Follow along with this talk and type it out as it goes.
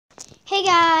Hey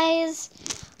guys,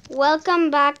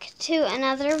 welcome back to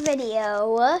another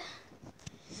video.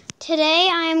 Today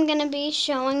I'm going to be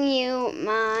showing you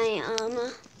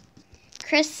my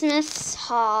Christmas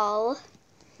haul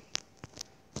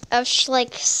of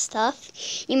Schleich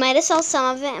stuff. You might have saw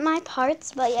some of it in my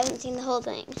parts, but you haven't seen the whole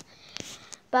thing.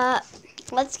 But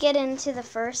let's get into the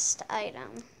first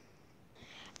item.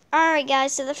 Alright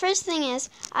guys, so the first thing is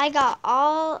I got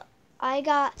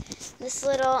this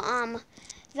little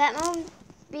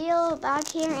Vetmobile back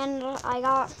here, and I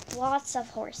got lots of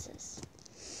horses.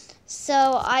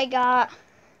 So I got,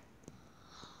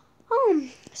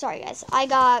 sorry guys, I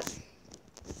got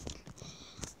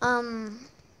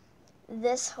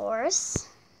this horse.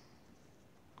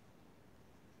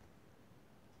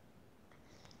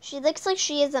 She looks like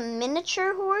she is a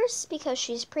miniature horse because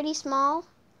she's pretty small.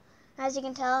 As you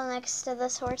can tell, next to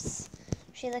this horse,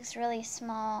 she looks really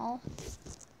small.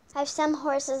 I have some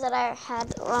horses that I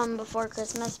had before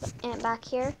Christmas back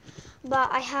here, but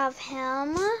I have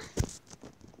him,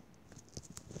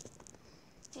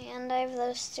 and I have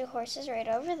those two horses right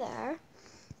over there.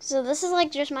 So this is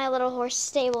like just my little horse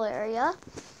stable area.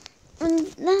 And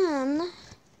then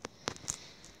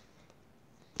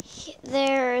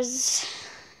there's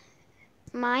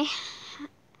my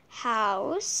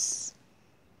house.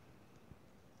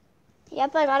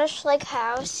 Yep, I got a Schleich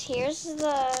house. Here's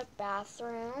the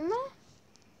bathroom.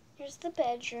 Here's the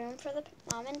bedroom for the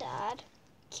mom and dad.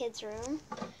 Kids' room.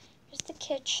 Here's the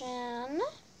kitchen.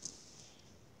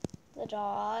 The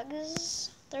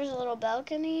dogs. There's a little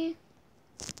balcony.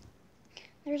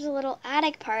 There's a little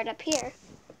attic part up here.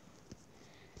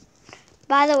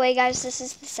 By the way, guys, this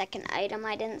is the second item.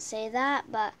 I didn't say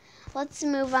that, but let's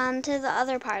move on to the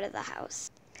other part of the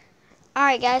house.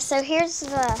 Alright, guys, so here's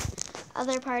the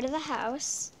other part of the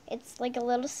house. It's like a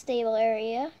little stable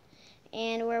area,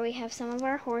 and where we have some of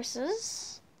our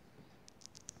horses.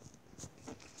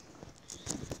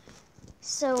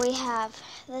 So we have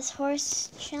this horse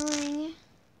chilling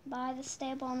by the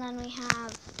stable, and then we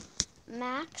have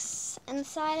Max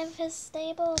inside of his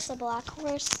stable. It's a black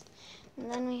horse. And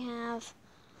then we have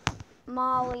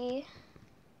Molly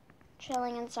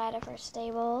chilling inside of her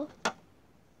stable.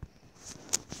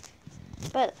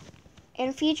 But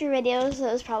in future videos,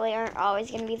 those probably aren't always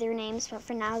going to be their names, but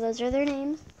for now, those are their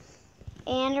names.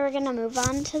 And we're going to move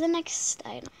on to the next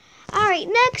item. Alright,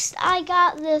 next I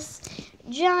got this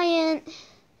giant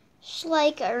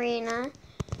Schleich arena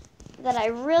that I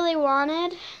really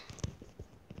wanted.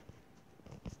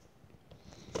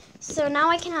 So now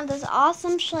I can have this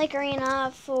awesome Schleich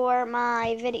arena for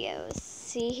my videos.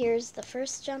 See, here's the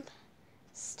first jump.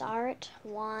 Start.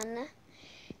 1,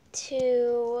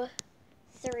 2,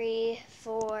 3,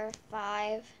 4,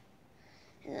 5,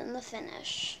 and then the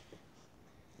finish.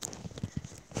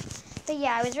 But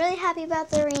yeah, I was really happy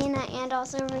about the arena, and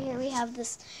also over here we have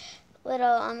this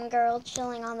little girl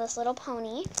chilling on this little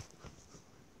pony.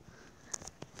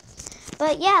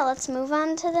 But yeah, let's move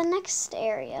on to the next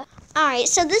area. Alright,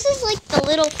 so this is like the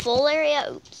little foal area.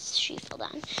 Oops, she fell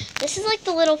down. This is like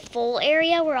the little foal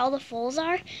area where all the foals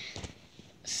are.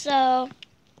 So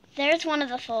there's one of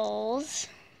the foals.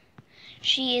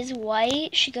 She is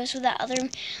white. She goes with that other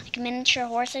like miniature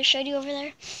horse I showed you over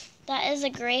there. That is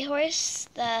a gray horse.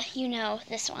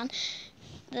 This one.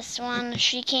 This one,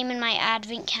 she came in my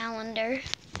advent calendar.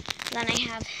 Then I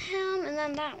have him, and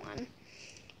then that one.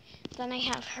 Then I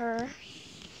have her.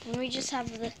 Then we just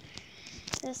have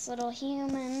this little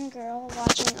human girl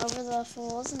watching over the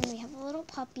foals, and we have a little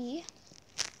puppy.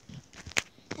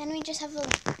 Then we just have a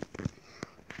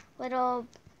little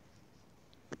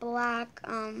black,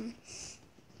 I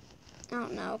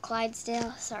don't know,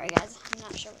 Clydesdale. Sorry guys, I'm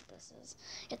not sure what this is.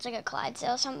 It's like a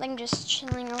Clydesdale something just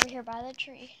chilling over here by the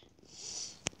tree.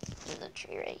 There's a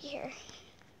tree right here.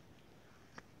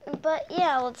 But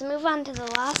yeah, let's move on to the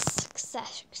last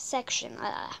section.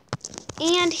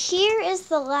 And here is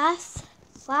the last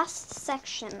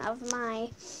section of my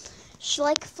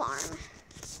Schleich farm.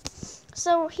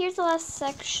 So here's the last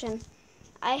section.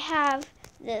 I have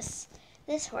this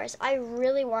horse. I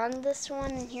really wanted this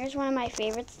one, and here's one of my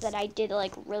favorites that I did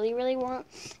like really want.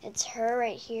 It's her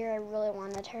right here. I really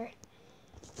wanted her.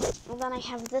 And then I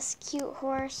have this cute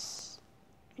horse.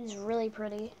 He's really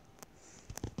pretty.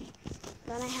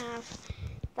 Then I have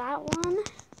that one.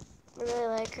 I really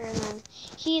like her, and then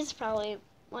he's probably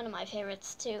one of my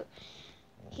favorites too.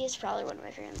 He's probably one of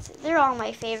my favorites. They're all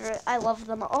my favorite. I love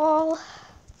them all.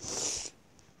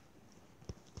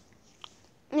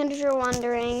 And if you're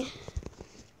wondering,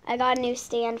 I got a new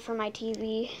stand for my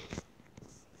TV.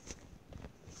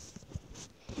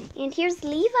 And here's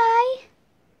Levi.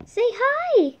 Say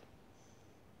hi.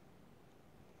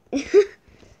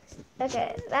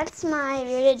 Okay, that's my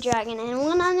bearded dragon. And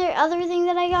one other thing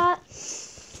that I got,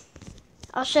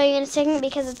 I'll show you in a second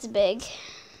because it's big.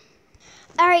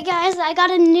 Alright guys, I got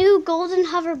a new golden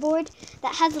hoverboard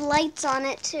that has lights on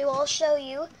it too. I'll show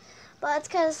you. But it's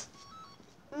because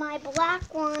my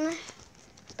black one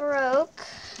broke.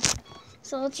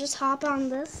 So let's just hop on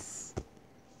this.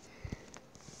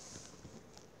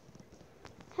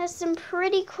 Has some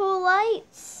pretty cool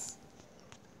lights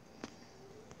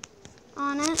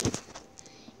on it.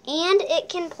 And it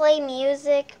can play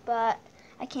music, but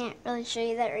I can't really show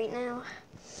you that right now.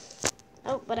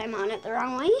 Oh, but I'm on it the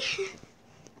wrong way.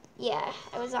 Yeah,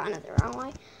 I was on it the wrong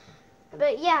way.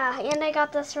 But yeah, and I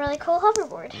got this really cool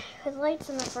hoverboard with lights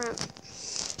in the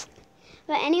front.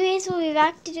 But anyways, we'll be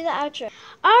back to do the outro.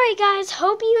 Alright guys,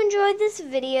 hope you enjoyed this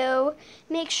video.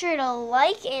 Make sure to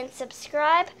like and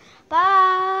subscribe.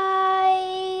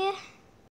 Bye!